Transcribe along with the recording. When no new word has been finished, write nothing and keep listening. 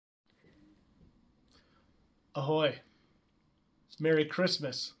Ahoy. Merry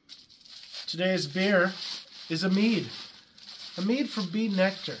Christmas. Today's beer is a Mead. A Mead from Mead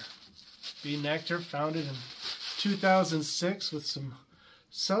Nektar. Mead Nektar, founded in 2006 with some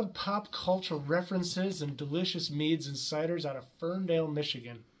sub-pop cultural references and delicious meads and ciders out of Ferndale,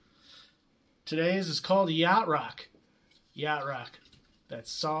 Michigan. Today's is called Yacht Rock. Yacht Rock. That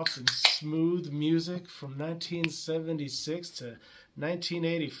soft and smooth music from 1976 to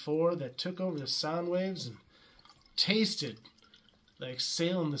 1984 that took over the sound waves and tasted like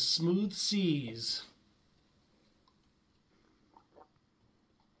sailing the smooth seas.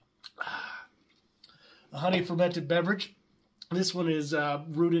 A honey fermented beverage. This one is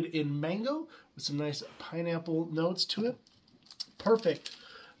rooted in mango with some nice pineapple notes to it. Perfect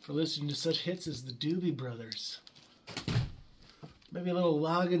for listening to such hits as the Doobie Brothers. Maybe a little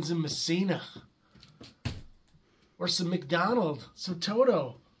Loggins and Messina. Or some McDonald, some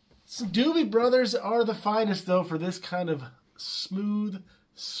Toto. Some Doobie Brothers are the finest, though, for this kind of smooth,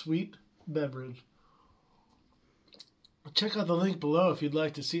 sweet beverage. Check out the link below if you'd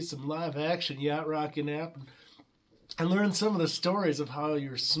like to see some live action Yacht Rock in app and learn some of the stories of how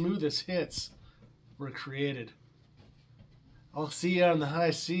your smoothest hits were created. I'll see you on the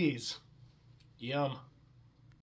high seas. Yum.